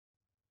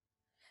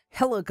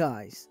Hello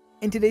guys,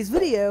 in today's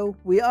video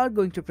we are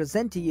going to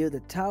present to you the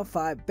top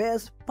 5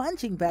 best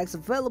punching bags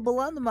available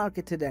on the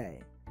market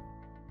today.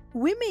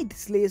 We made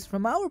this list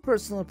from our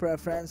personal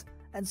preference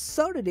and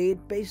sorted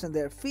it based on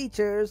their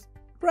features,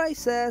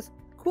 prices,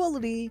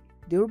 quality,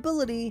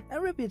 durability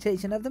and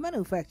reputation of the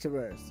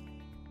manufacturers.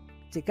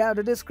 Check out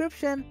the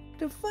description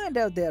to find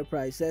out their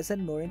prices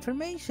and more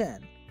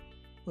information.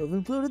 We've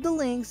included the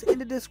links in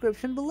the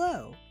description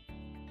below.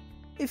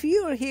 If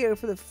you are here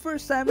for the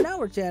first time in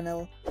our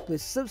channel,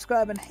 please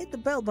subscribe and hit the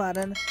bell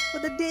button for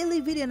the daily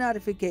video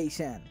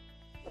notification.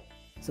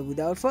 So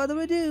without further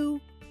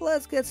ado,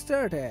 let's get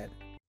started.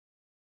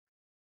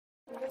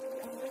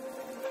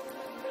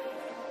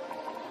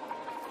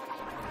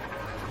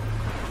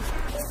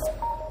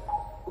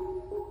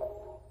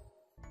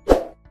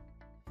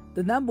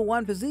 The number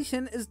 1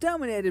 position is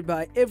dominated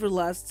by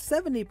Everlast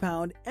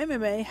 70-pound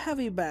MMA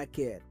Heavy Bag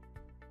Kit.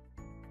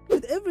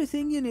 With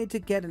everything you need to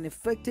get an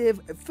effective,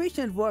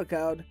 efficient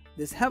workout,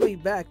 this heavy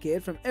bag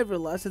kit from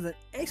Everlast is an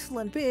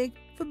excellent pick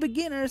for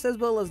beginners as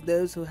well as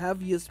those who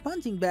have used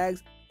punching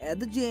bags at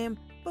the gym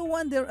but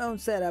want their own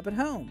setup at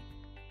home.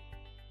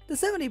 The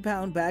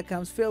 70-pound bag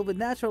comes filled with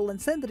natural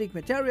and synthetic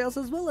materials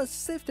as well as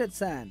sifted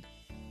sand.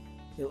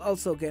 You'll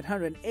also get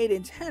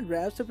 108-inch hand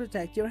wraps to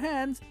protect your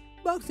hands,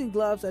 boxing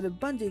gloves and a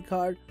bungee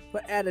cord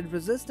for added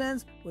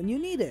resistance when you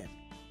need it.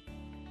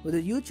 Whether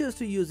you choose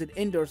to use it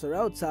indoors or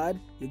outside,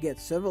 you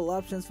get several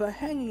options for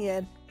hanging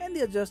it, and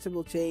the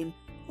adjustable chain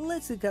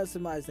lets you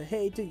customize the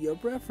height to your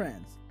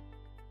preference.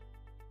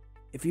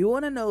 If you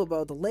want to know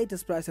about the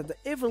latest price of the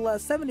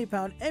Everlast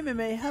 70-pound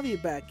MMA Heavy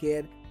Bag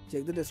Kit,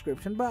 check the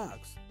description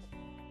box.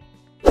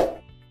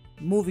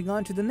 Moving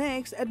on to the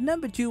next, at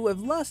number 2 we have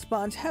Last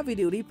Punch Heavy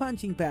Duty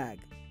Punching Bag.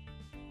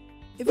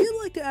 If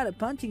you'd like to add a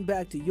punching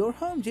bag to your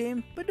home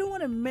gym but don't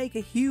want to make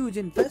a huge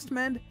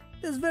investment,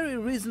 this very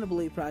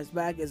reasonably priced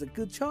bag is a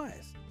good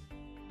choice.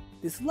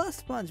 This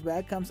Last Punch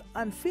bag comes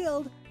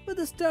unfilled, but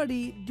the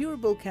sturdy,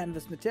 durable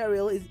canvas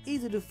material is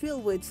easy to fill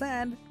with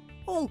sand,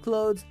 old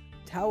clothes,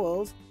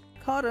 towels,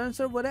 cottons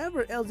or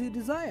whatever else you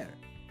desire.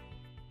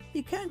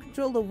 You can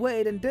control the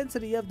weight and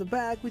density of the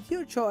bag with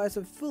your choice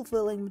of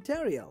fulfilling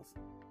materials.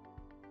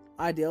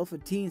 Ideal for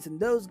teens and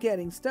those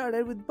getting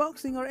started with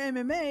boxing or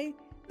MMA,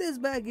 this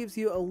bag gives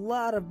you a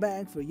lot of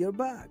bang for your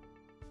buck.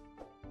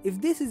 If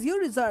this is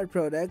your desired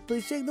product,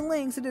 please check the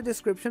links in the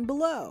description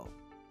below.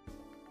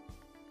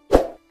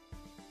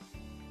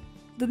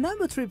 The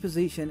number 3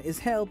 position is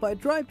held by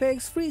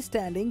Dripex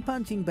Freestanding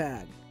Punching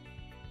Bag.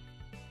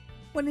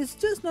 When it's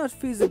just not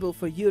feasible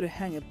for you to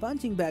hang a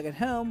punching bag at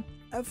home,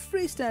 a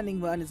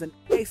freestanding one is an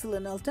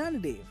excellent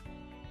alternative.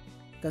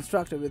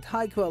 Constructed with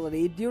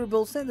high-quality,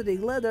 durable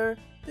synthetic leather,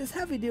 this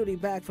heavy-duty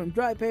bag from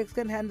Dripex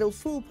can handle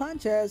full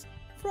punches,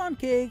 front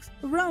kicks,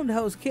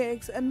 roundhouse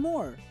kicks, and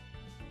more.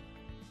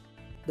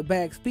 The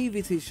bag's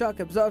PVC shock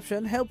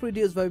absorption helps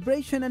reduce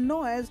vibration and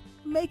noise,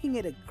 making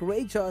it a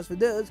great choice for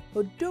those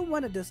who don't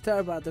want to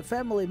disturb other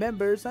family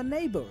members or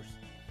neighbors.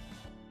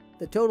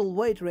 The total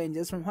weight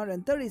ranges from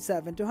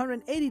 137 to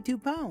 182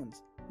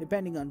 pounds,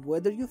 depending on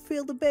whether you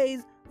fill the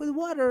base with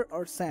water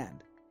or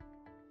sand.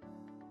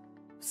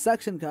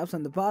 Suction cups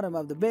on the bottom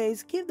of the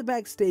base keep the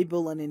bag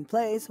stable and in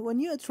place when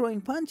you are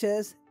throwing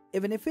punches,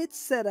 even if it's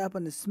set up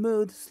on a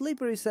smooth,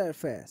 slippery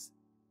surface.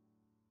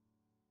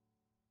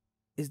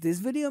 Is this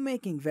video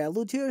making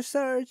value to your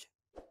search?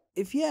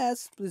 If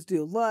yes, please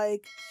do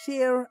like,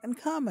 share and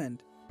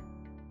comment.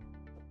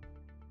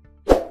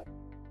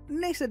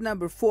 Next at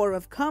number 4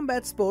 of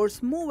Combat Sports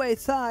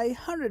Muay Thai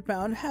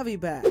 100-pound Heavy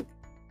Bag.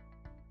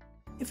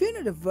 If you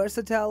need a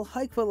versatile,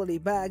 high-quality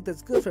bag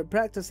that's good for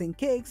practicing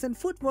kicks and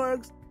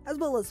footworks as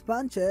well as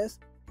punches,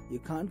 you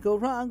can't go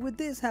wrong with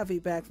this heavy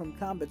bag from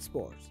Combat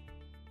Sports.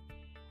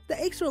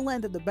 The extra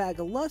length of the bag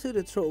allows you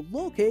to throw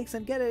low kicks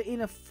and get it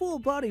in a full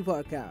body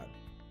workout.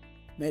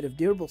 Made of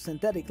durable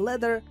synthetic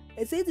leather,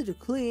 it's easy to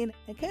clean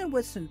and can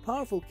withstand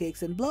powerful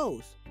kicks and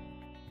blows.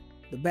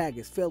 The bag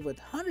is filled with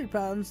 100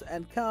 pounds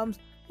and comes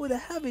with a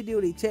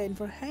heavy-duty chain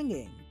for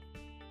hanging.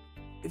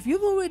 If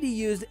you've already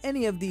used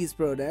any of these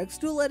products,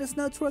 do let us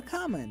know through a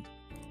comment.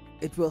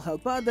 It will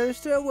help others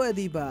to a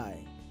worthy buy.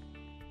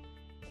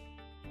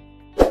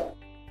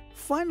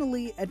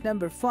 Finally, at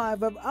number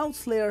 5 of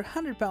Outslayer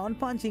 100-pound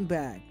Punching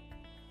Bag.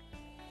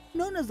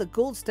 Known as the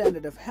gold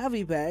standard of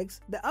heavy bags,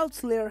 the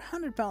Outslayer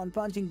 100-pound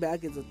punching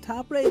bag is the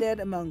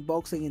top-rated among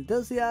boxing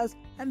enthusiasts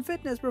and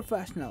fitness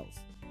professionals.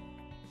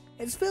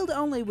 It's filled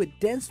only with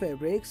dense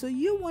fabric, so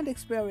you won't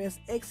experience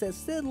excess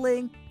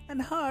settling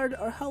and hard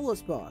or hollow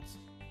spots,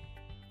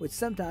 which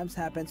sometimes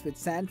happens with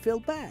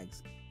sand-filled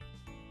bags.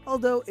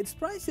 Although it's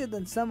pricier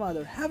than some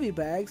other heavy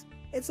bags,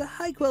 it's a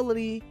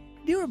high-quality,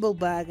 durable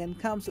bag and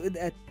comes with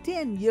a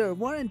 10-year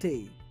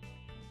warranty.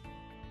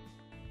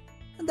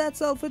 And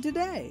that's all for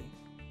today.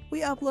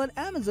 We upload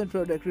Amazon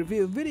product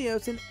review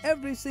videos in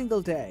every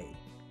single day,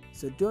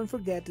 so don't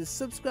forget to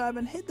subscribe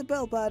and hit the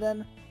bell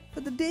button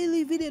for the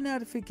daily video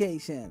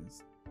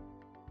notifications.